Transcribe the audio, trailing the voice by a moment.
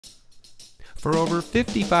For over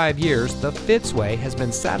 55 years, the Fitzway has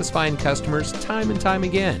been satisfying customers time and time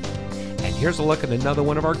again. And here's a look at another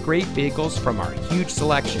one of our great vehicles from our huge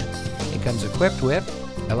selection. It comes equipped with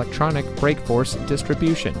electronic brake force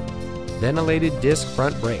distribution, ventilated disc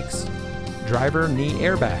front brakes, driver knee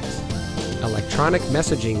airbags, electronic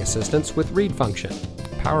messaging assistance with read function,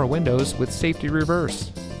 power windows with safety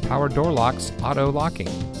reverse, power door locks auto locking,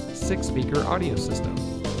 6-speaker audio system,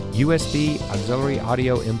 USB auxiliary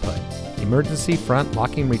audio input, emergency front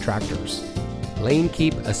locking retractors, lane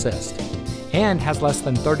keep assist, and has less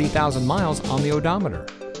than 30,000 miles on the odometer.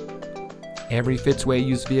 Every Fitzway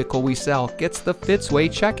used vehicle we sell gets the Fitzway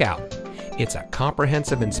checkout. It's a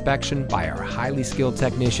comprehensive inspection by our highly skilled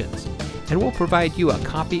technicians, and we'll provide you a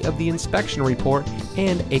copy of the inspection report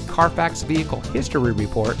and a Carfax vehicle history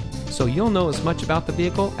report so you'll know as much about the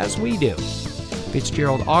vehicle as we do.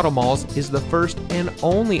 Fitzgerald Auto Malls is the first and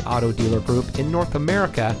only auto dealer group in North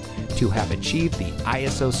America to have achieved the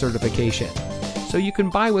ISO certification, so you can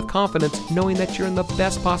buy with confidence knowing that you're in the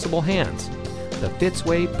best possible hands. The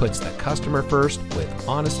Fitzway puts the customer first with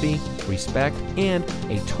honesty, respect, and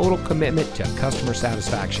a total commitment to customer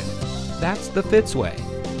satisfaction. That's the Fitzway.